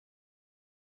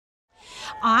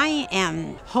I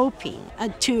am hoping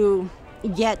to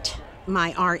get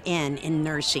my RN in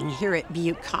nursing here at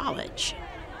Butte College.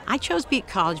 I chose Butte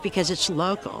College because it's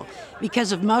local,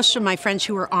 because of most of my friends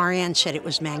who were RNs said it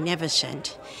was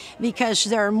magnificent, because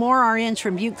there are more RNs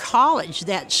from Butte College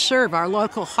that serve our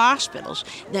local hospitals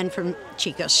than from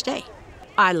Chico State.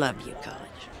 I love Butte College.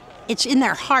 It's in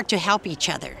their heart to help each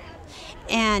other,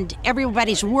 and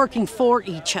everybody's working for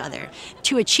each other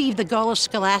to achieve the goal of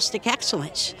scholastic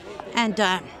excellence. And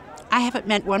I haven't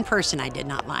met one person I did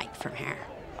not like from here.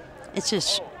 It's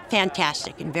just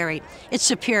fantastic and it's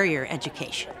superior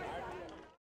education.